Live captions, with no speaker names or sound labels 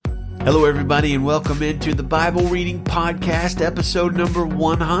Hello, everybody, and welcome into the Bible Reading Podcast, episode number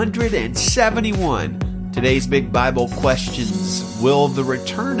 171. Today's big Bible questions: will the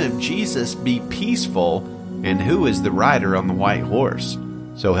return of Jesus be peaceful? And who is the rider on the white horse?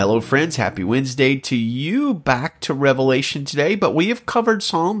 So hello, friends. Happy Wednesday to you. Back to Revelation today, but we have covered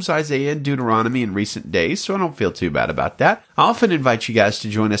Psalms, Isaiah, and Deuteronomy in recent days, so I don't feel too bad about that. I often invite you guys to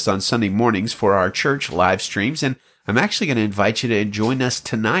join us on Sunday mornings for our church live streams, and I'm actually going to invite you to join us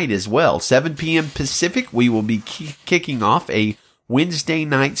tonight as well. 7 p.m. Pacific, we will be kicking off a Wednesday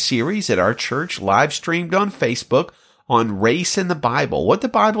night series at our church, live streamed on Facebook, on race in the Bible, what the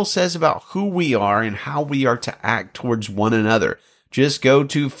Bible says about who we are and how we are to act towards one another. Just go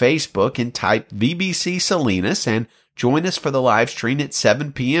to Facebook and type VBC Salinas and join us for the live stream at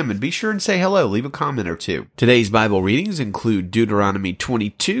 7 p.m. and be sure and say hello, leave a comment or two. Today's Bible readings include Deuteronomy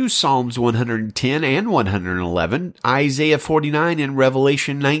 22, Psalms 110 and 111, Isaiah 49, and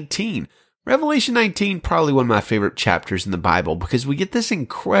Revelation 19. Revelation 19, probably one of my favorite chapters in the Bible because we get this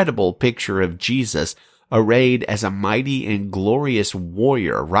incredible picture of Jesus arrayed as a mighty and glorious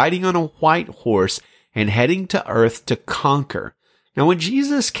warrior, riding on a white horse and heading to earth to conquer. Now, when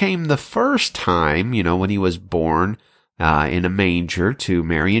Jesus came the first time, when he was born in a manger to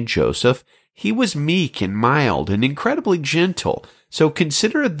Mary and Joseph, he was meek and mild and incredibly gentle. So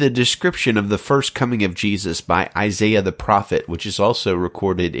consider the description of the first coming of Jesus by Isaiah the prophet, which is also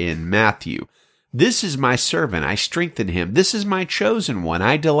recorded in Matthew. This is my servant, I strengthen him. This is my chosen one,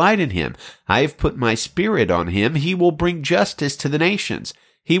 I delight in him. I have put my spirit on him. He will bring justice to the nations.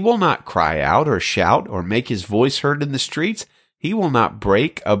 He will not cry out or shout or make his voice heard in the streets. He will not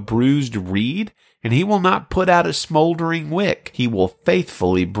break a bruised reed, and he will not put out a smoldering wick. He will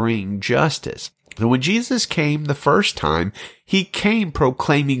faithfully bring justice. So when Jesus came the first time, he came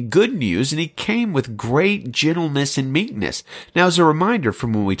proclaiming good news, and he came with great gentleness and meekness. Now, as a reminder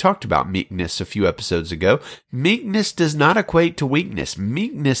from when we talked about meekness a few episodes ago, meekness does not equate to weakness.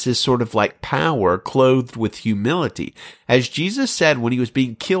 Meekness is sort of like power clothed with humility. As Jesus said when he was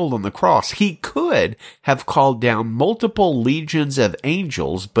being killed on the cross, he could have called down multiple legions of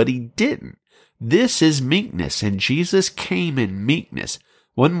angels, but he didn't. This is meekness, and Jesus came in meekness.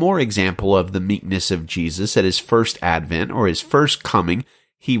 One more example of the meekness of Jesus at his first advent or his first coming,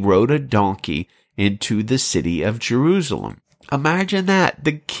 he rode a donkey into the city of Jerusalem. Imagine that,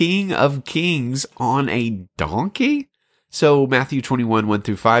 the King of Kings on a donkey? So Matthew 21,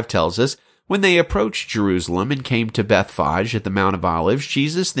 1-5 tells us, when they approached Jerusalem and came to Bethphage at the Mount of Olives,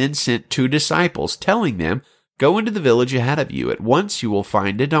 Jesus then sent 2 disciples, telling them, go into the village ahead of you. At once you will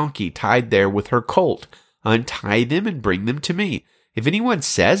find a donkey tied there with her colt. Untie them and bring them to me. If anyone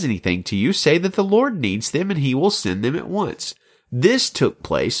says anything to you, say that the Lord needs them and he will send them at once. This took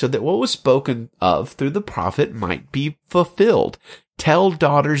place so that what was spoken of through the prophet might be fulfilled. Tell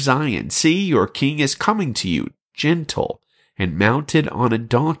daughter Zion, see, your king is coming to you, gentle and mounted on a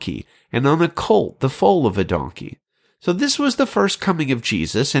donkey and on a colt, the foal of a donkey. So this was the first coming of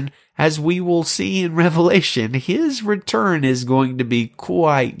Jesus, and as we will see in Revelation, his return is going to be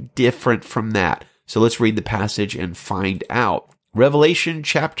quite different from that. So let's read the passage and find out. Revelation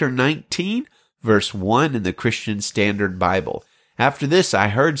chapter 19, verse 1 in the Christian Standard Bible. After this, I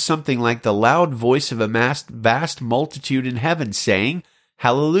heard something like the loud voice of a vast multitude in heaven saying,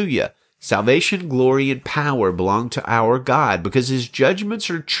 Hallelujah! Salvation, glory, and power belong to our God, because his judgments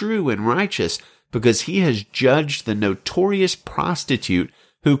are true and righteous, because he has judged the notorious prostitute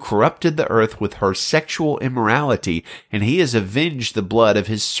who corrupted the earth with her sexual immorality, and he has avenged the blood of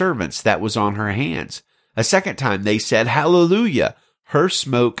his servants that was on her hands. A second time they said, Hallelujah! Her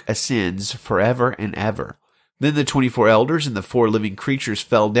smoke ascends forever and ever. Then the 24 elders and the 4 living creatures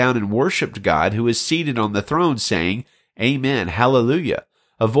fell down and worshipped God who is seated on the throne, saying, Amen, Hallelujah.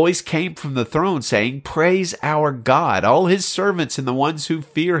 A voice came from the throne saying, Praise our God, all his servants and the ones who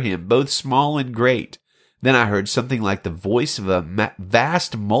fear him, both small and great. Then I heard something like the voice of a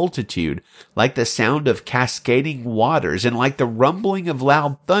vast multitude, like the sound of cascading waters, and like the rumbling of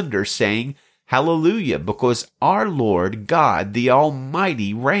loud thunder, saying, Hallelujah, because our Lord God, the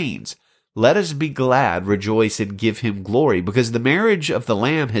Almighty, reigns. Let us be glad, rejoice, and give him glory, because the marriage of the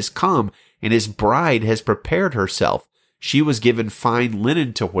Lamb has come, and his bride has prepared herself. She was given fine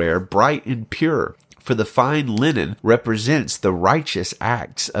linen to wear, bright and pure, for the fine linen represents the righteous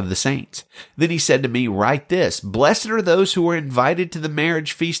acts of the saints. Then he said to me, Write this, Blessed are those who are invited to the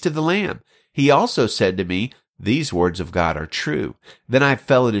marriage feast of the Lamb. He also said to me, These words of God are true. Then I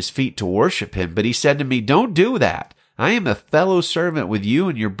fell at his feet to worship him, but he said to me, Don't do that. I am a fellow servant with you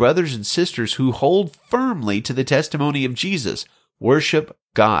and your brothers and sisters who hold firmly to the testimony of Jesus. Worship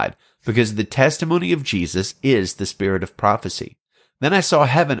God, because the testimony of Jesus is the spirit of prophecy. Then I saw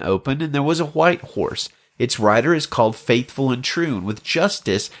heaven open, and there was a white horse. Its rider is called Faithful and True, and with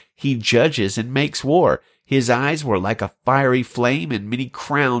justice he judges and makes war. His eyes were like a fiery flame, and many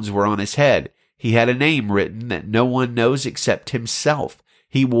crowns were on his head. He had a name written that no one knows except himself.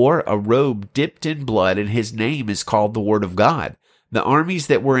 He wore a robe dipped in blood, and his name is called the Word of God. The armies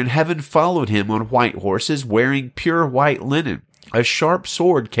that were in heaven followed him on white horses, wearing pure white linen. A sharp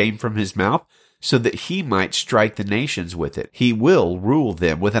sword came from his mouth, so that he might strike the nations with it. He will rule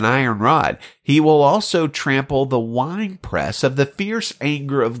them with an iron rod. He will also trample the winepress of the fierce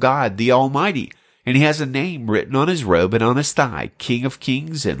anger of God the Almighty. And he has a name written on his robe and on his thigh, King of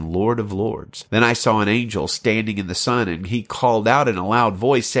Kings and Lord of Lords. Then I saw an angel standing in the sun, and he called out in a loud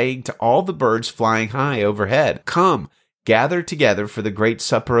voice, saying to all the birds flying high overhead, "Come, gather together for the great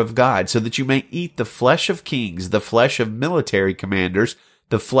supper of God, so that you may eat the flesh of kings, the flesh of military commanders,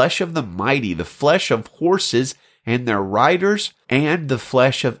 the flesh of the mighty, the flesh of horses and their riders, and the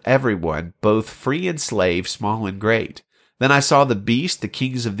flesh of everyone, both free and slave, small and great." Then I saw the beast, the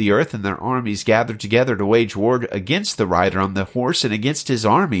kings of the earth, and their armies gathered together to wage war against the rider on the horse and against his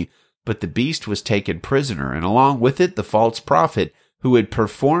army. But the beast was taken prisoner, and along with it the false prophet, who had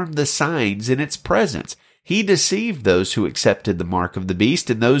performed the signs in its presence. He deceived those who accepted the mark of the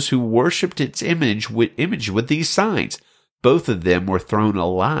beast and those who worshipped its image with these signs. Both of them were thrown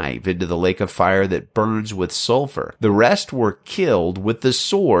alive into the lake of fire that burns with sulfur. The rest were killed with the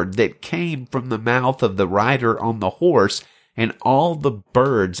sword that came from the mouth of the rider on the horse, and all the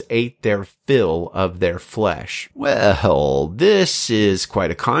birds ate their fill of their flesh. Well, this is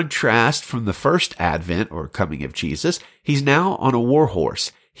quite a contrast from the first advent or coming of Jesus. He's now on a war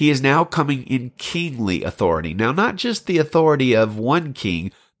horse. He is now coming in kingly authority. Now, not just the authority of one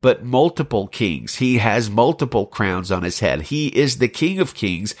king, but multiple kings. He has multiple crowns on his head. He is the King of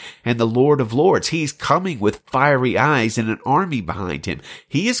Kings and the Lord of Lords. He's coming with fiery eyes and an army behind him.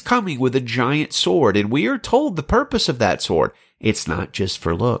 He is coming with a giant sword, and we are told the purpose of that sword. It's not just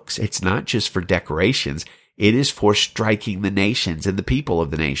for looks. It's not just for decorations. It is for striking the nations and the people of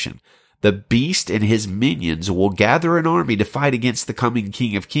the nation. The beast and his minions will gather an army to fight against the coming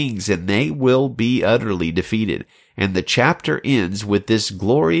King of Kings, and they will be utterly defeated. And the chapter ends with this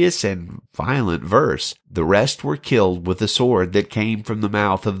glorious and violent verse. The rest were killed with the sword that came from the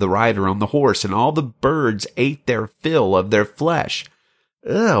mouth of the rider on the horse, and all the birds ate their fill of their flesh.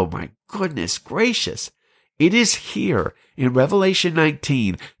 Oh my goodness gracious. It is here in Revelation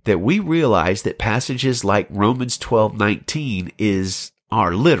 19 that we realize that passages like Romans 12:19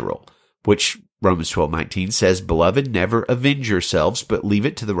 are literal, which Romans 12:19 says, "Beloved, never avenge yourselves, but leave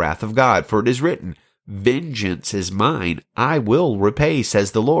it to the wrath of God. For it is written, Vengeance is mine, I will repay,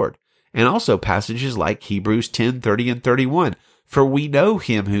 says the Lord." And also passages like Hebrews 10:30 and 31. "For we know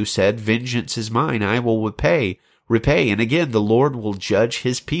him who said, Vengeance is mine, I will repay. And again, the Lord will judge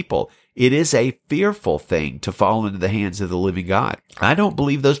his people." It is a fearful thing to fall into the hands of the living God. I don't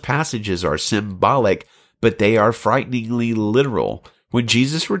believe those passages are symbolic, but they are frighteningly literal. When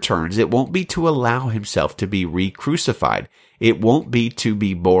Jesus returns, it won't be to allow himself to be re-crucified. It won't be to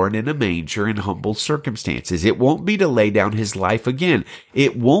be born in a manger in humble circumstances. It won't be to lay down his life again.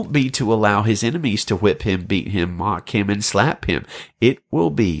 It won't be to allow his enemies to whip him, beat him, mock him, and slap him. It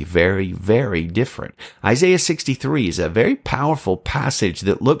will be very, very different. Isaiah 63 is a very powerful passage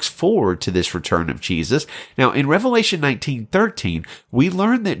that looks forward to this return of Jesus. Now, in Revelation 19:13, we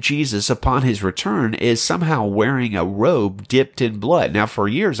learn that Jesus, upon his return, is somehow wearing a robe dipped in blood. Now, for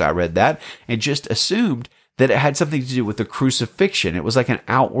years I read that and just assumed that it had something to do with the crucifixion. It was like an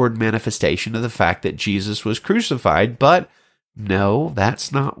outward manifestation of the fact that Jesus was crucified. But no,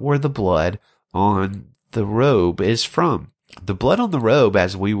 that's not where the blood on the robe is from. The blood on the robe,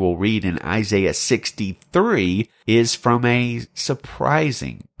 as we will read in Isaiah 63, is from a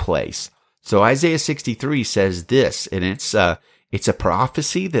surprising place. So Isaiah 63 says this, and it's a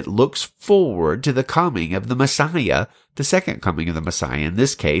prophecy that looks forward to the coming of the Messiah, the second coming of the Messiah in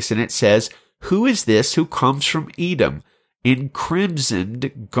this case, and it says, "Who is this who comes from Edom, in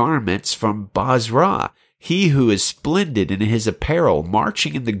crimsoned garments from Bozrah? He who is splendid in his apparel,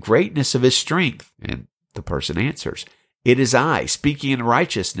 marching in the greatness of his strength." And the person answers, "It is I, speaking in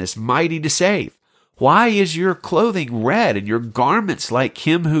righteousness, mighty to save. Why is your clothing red and your garments like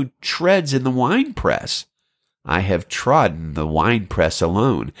him who treads in the winepress? I have trodden the winepress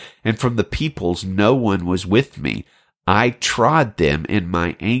alone, and from the peoples no one was with me. I trod them in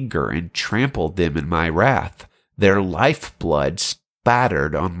my anger and trampled them in my wrath. Their lifeblood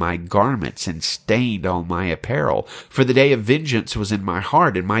spattered on my garments and stained all my apparel. For the day of vengeance was in my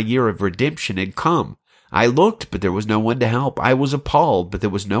heart, and my year of redemption had come. I looked, but there was no one to help. I was appalled, but there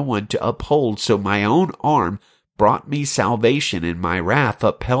was no one to uphold. So my own arm brought me salvation, and my wrath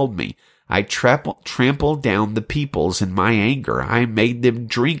upheld me. I trampled down the peoples in my anger. I made them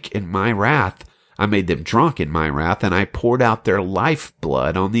drink in my wrath. I made them drunk in my wrath, and I poured out their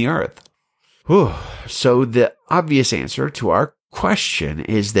lifeblood on the earth. Whew. So the obvious answer to our question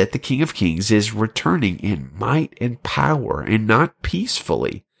is that the King of Kings is returning in might and power and not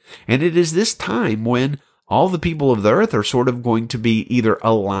peacefully. And it is this time when all the people of the earth are sort of going to be either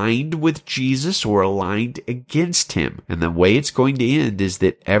aligned with Jesus or aligned against him. And the way it's going to end is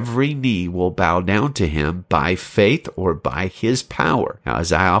that every knee will bow down to him by faith or by his power. Now,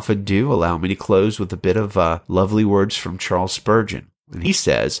 as I often do, allow me to close with a bit of lovely words from Charles Spurgeon. And he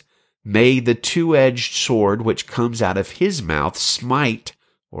says, "May the two-edged sword which comes out of his mouth smite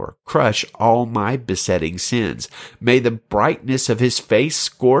or crush all my besetting sins. May the brightness of his face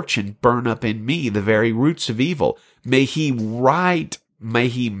scorch and burn up in me the very roots of evil. May he mount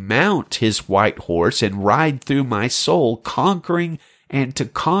his white horse and ride through my soul, conquering and to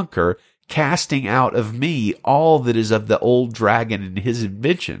conquer, casting out of me all that is of the old dragon and his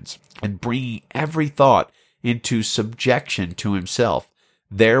inventions, and bringing every thought into subjection to himself.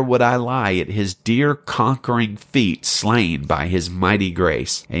 There would I lie at his dear conquering feet, slain by his mighty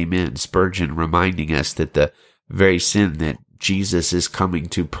grace." Amen. Spurgeon reminding us that the very sin that Jesus is coming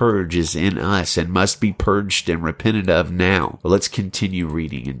to purge is in us and must be purged and repented of now. Well, let's continue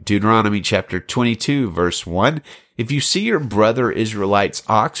reading. In Deuteronomy chapter 22, verse 1, "If you see your brother Israelite's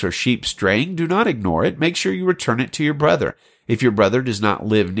ox or sheep straying, do not ignore it. Make sure you return it to your brother. If your brother does not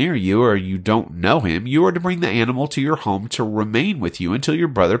live near you or you don't know him, you are to bring the animal to your home to remain with you until your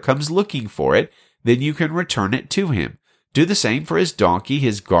brother comes looking for it. Then you can return it to him. Do the same for his donkey,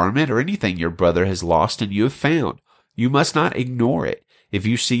 his garment, or anything your brother has lost and you have found. You must not ignore it. If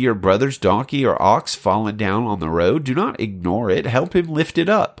you see your brother's donkey or ox fallen down on the road, do not ignore it. Help him lift it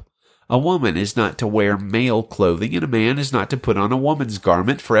up. A woman is not to wear male clothing, and a man is not to put on a woman's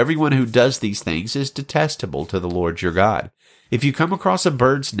garment, for everyone who does these things is detestable to the Lord your God. If you come across a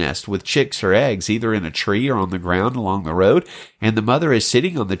bird's nest with chicks or eggs, either in a tree or on the ground along the road, and the mother is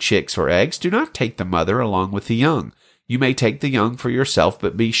sitting on the chicks or eggs, do not take the mother along with the young. You may take the young for yourself,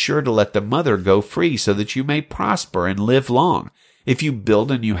 but be sure to let the mother go free so that you may prosper and live long. If you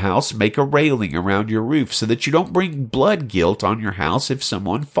build a new house, make a railing around your roof so that you don't bring blood guilt on your house if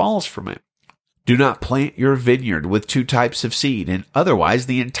someone falls from it. Do not plant your vineyard with two types of seed, and otherwise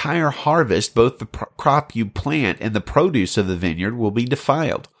the entire harvest, both the crop you plant and the produce of the vineyard, will be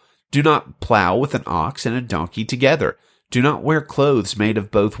defiled. Do not plow with an ox and a donkey together. Do not wear clothes made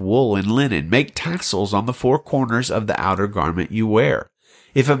of both wool and linen. Make tassels on the four corners of the outer garment you wear.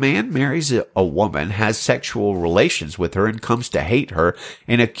 If a man marries a woman, has sexual relations with her, and comes to hate her,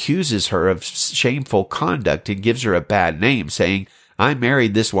 and accuses her of shameful conduct and gives her a bad name, saying, I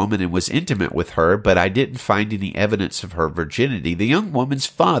married this woman and was intimate with her, but I didn't find any evidence of her virginity, the young woman's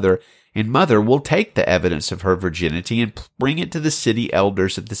father and mother will take the evidence of her virginity and bring it to the city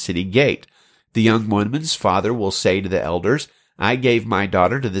elders at the city gate. The young woman's father will say to the elders, I gave my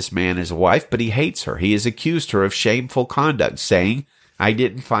daughter to this man as a wife, but he hates her. He has accused her of shameful conduct, saying, I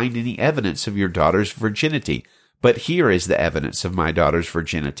didn't find any evidence of your daughter's virginity, but here is the evidence of my daughter's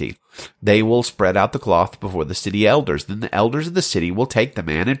virginity. They will spread out the cloth before the city elders. Then the elders of the city will take the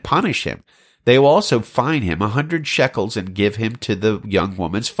man and punish him. They will also fine him 100 shekels and give him to the young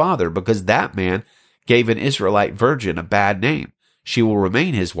woman's father, because that man gave an Israelite virgin a bad name. She will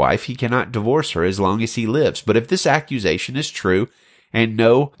remain his wife. He cannot divorce her as long as he lives. But if this accusation is true, and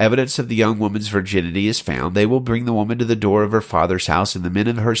no evidence of the young woman's virginity is found, they will bring the woman to the door of her father's house, and the men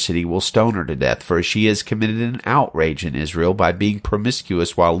of her city will stone her to death, for she has committed an outrage in Israel by being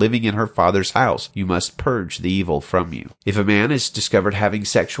promiscuous while living in her father's house. You must purge the evil from you. If a man is discovered having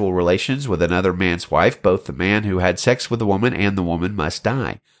sexual relations with another man's wife, both the man who had sex with the woman and the woman must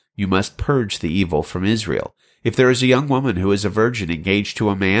die. You must purge the evil from Israel. If there is a young woman who is a virgin engaged to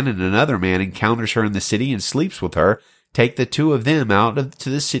a man, and another man encounters her in the city and sleeps with her, take the two of them out to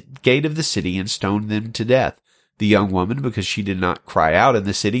the gate of the city and stone them to death. The young woman because she did not cry out in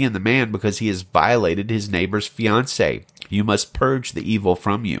the city, and the man because he has violated his neighbor's fiancée. You must purge the evil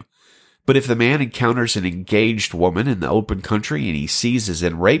from you. But if the man encounters an engaged woman in the open country and he seizes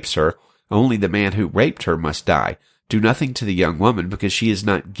and rapes her, only the man who raped her must die. Do nothing to the young woman because she is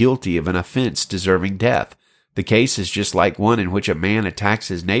not guilty of an offense deserving death. The case is just like one in which a man attacks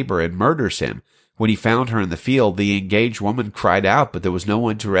his neighbor and murders him. When he found her in the field, the engaged woman cried out, but there was no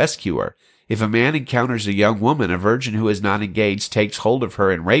one to rescue her. If a man encounters a young woman, a virgin who is not engaged, takes hold of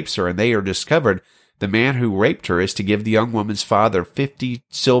her and rapes her, and they are discovered, the man who raped her is to give the young woman's father 50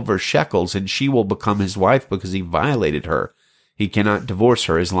 silver shekels, and she will become his wife because he violated her. He cannot divorce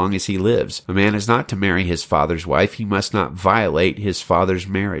her as long as he lives. A man is not to marry his father's wife. He must not violate his father's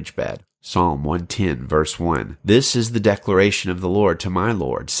marriage bed. Psalm 110, verse 1. This is the declaration of the Lord to my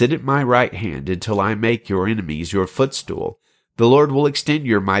Lord. Sit at my right hand until I make your enemies your footstool. The Lord will extend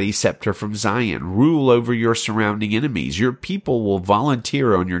your mighty scepter from Zion. Rule over your surrounding enemies. Your people will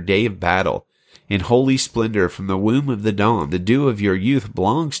volunteer on your day of battle. In holy splendor from the womb of the dawn, the dew of your youth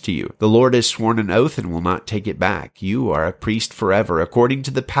belongs to you. The Lord has sworn an oath and will not take it back. You are a priest forever, according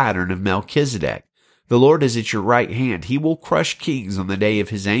to the pattern of Melchizedek. The Lord is at your right hand. He will crush kings on the day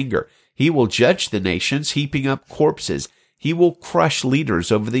of his anger. He will judge the nations, heaping up corpses. He will crush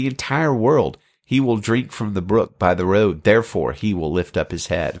leaders over the entire world. He will drink from the brook by the road. Therefore, he will lift up his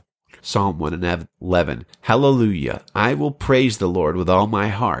head. Psalm 111. Hallelujah. I will praise the Lord with all my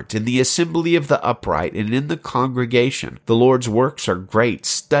heart, in the assembly of the upright and in the congregation. The Lord's works are great,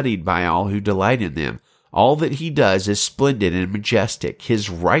 studied by all who delight in them. All that he does is splendid and majestic. His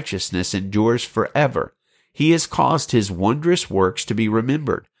righteousness endures forever. He has caused his wondrous works to be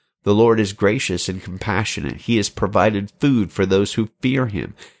remembered. The Lord is gracious and compassionate. He has provided food for those who fear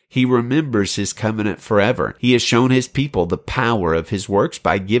him. He remembers his covenant forever. He has shown his people the power of his works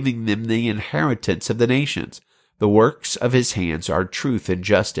by giving them the inheritance of the nations. The works of his hands are truth and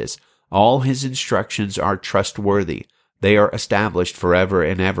justice. All his instructions are trustworthy. They are established forever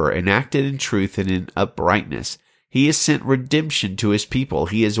and ever, enacted in truth and in uprightness. He has sent redemption to his people.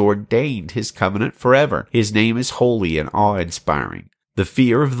 He has ordained his covenant forever. His name is holy and awe-inspiring. The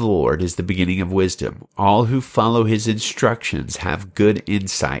fear of the Lord is the beginning of wisdom. All who follow his instructions have good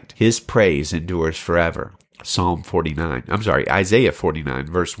insight. His praise endures forever. Isaiah 49,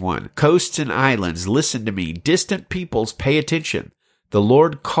 verse 1. Coasts and islands, listen to me. Distant peoples, pay attention. The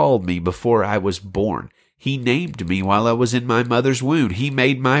Lord called me before I was born. He named me while I was in my mother's womb. He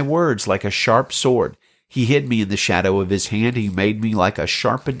made my words like a sharp sword. He hid me in the shadow of his hand. He made me like a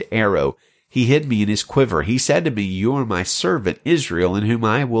sharpened arrow. He hid me in his quiver. He said to me, You are my servant Israel, in whom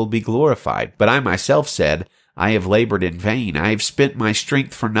I will be glorified. But I myself said, I have labored in vain. I have spent my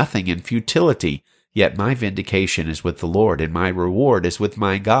strength for nothing in futility. Yet my vindication is with the Lord, and my reward is with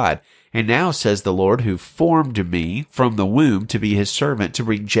my God. And now, says the Lord, who formed me from the womb to be his servant, to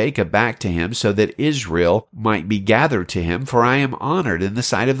bring Jacob back to him, so that Israel might be gathered to him. For I am honored in the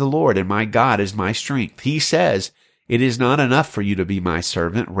sight of the Lord, and my God is my strength. He says, It is not enough for you to be my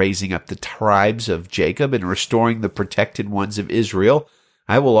servant, raising up the tribes of Jacob and restoring the protected ones of Israel.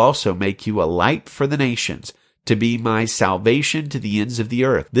 I will also make you a light for the nations, to be my salvation to the ends of the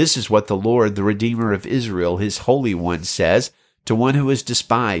earth. This is what the Lord, the Redeemer of Israel, his Holy One, says. To one who is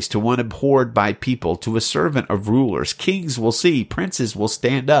despised, to one abhorred by people, to a servant of rulers. Kings will see, princes will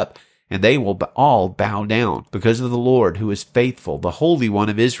stand up, and they will all bow down, because of the Lord who is faithful, the Holy One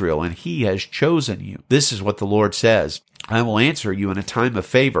of Israel, and he has chosen you. This is what the Lord says. I will answer you in a time of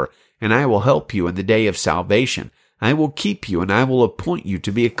favor, and I will help you in the day of salvation. I will keep you, and I will appoint you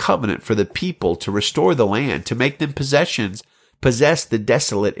to be a covenant for the people, to restore the land, to make them possess the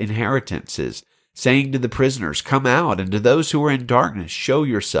desolate inheritances, saying to the prisoners, Come out, and to those who are in darkness, show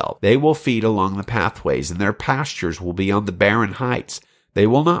yourself. They will feed along the pathways, and their pastures will be on the barren heights. They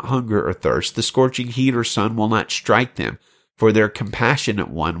will not hunger or thirst. The scorching heat or sun will not strike them, for their compassionate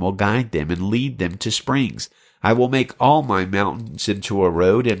one will guide them and lead them to springs. I will make all my mountains into a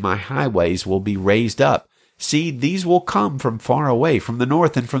road, and my highways will be raised up. See, these will come from far away, from the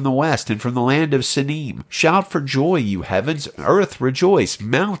north and from the west, and from the land of Sinim. Shout for joy, you heavens. Earth, rejoice.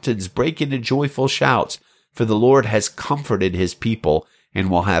 Mountains, break into joyful shouts. For the Lord has comforted his people, and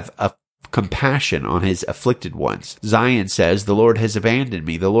will have compassion on his afflicted ones. Zion says, The Lord has abandoned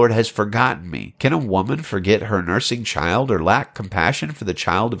me. The Lord has forgotten me. Can a woman forget her nursing child, or lack compassion for the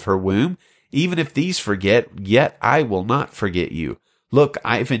child of her womb? Even if these forget, yet I will not forget you. Look,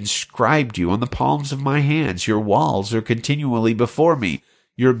 I've inscribed you on the palms of my hands. Your walls are continually before me.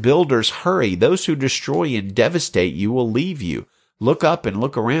 Your builders hurry. Those who destroy and devastate you will leave you. Look up and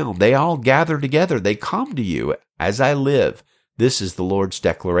look around. They all gather together. They come to you. As I live, this is the Lord's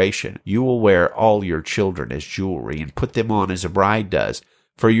declaration. You will wear all your children as jewelry and put them on as a bride does.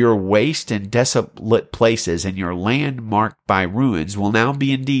 For your waste and desolate places and your land marked by ruins will now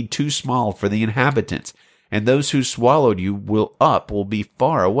be indeed too small for the inhabitants. And those who swallowed you will be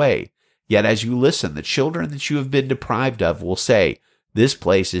far away. Yet as you listen, the children that you have been deprived of will say, This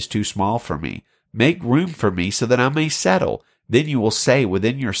place is too small for me. Make room for me so that I may settle. Then you will say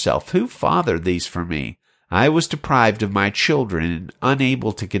within yourself, Who fathered these for me? I was deprived of my children and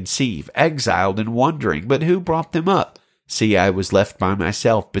unable to conceive, exiled and wandering, but who brought them up? See, I was left by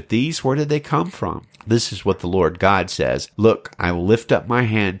myself, but these, where did they come from? This is what the Lord God says. Look, I will lift up my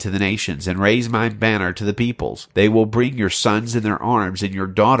hand to the nations and raise my banner to the peoples. They will bring your sons in their arms, and your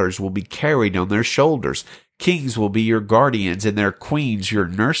daughters will be carried on their shoulders. Kings will be your guardians, and their queens your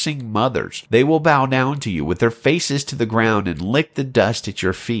nursing mothers. They will bow down to you with their faces to the ground and lick the dust at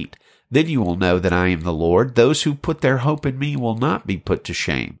your feet. Then you will know that I am the Lord. Those who put their hope in me will not be put to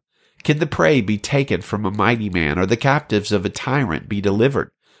shame. Can the prey be taken from a mighty man, or the captives of a tyrant be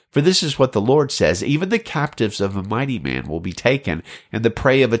delivered? For this is what the Lord says, even the captives of a mighty man will be taken, and the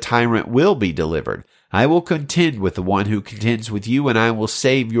prey of a tyrant will be delivered. I will contend with the one who contends with you, and I will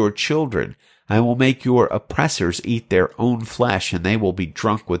save your children. I will make your oppressors eat their own flesh, and they will be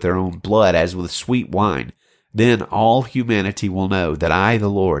drunk with their own blood as with sweet wine. Then all humanity will know that I, the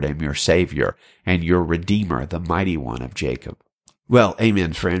Lord, am your Savior, and your Redeemer, the Mighty One of Jacob. Well,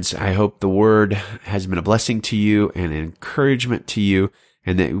 amen, friends. I hope the word has been a blessing to you and an encouragement to you,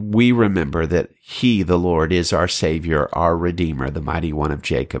 and that we remember that He, the Lord, is our Savior, our Redeemer, the Mighty One of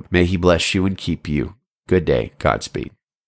Jacob. May He bless you and keep you. Good day. Godspeed.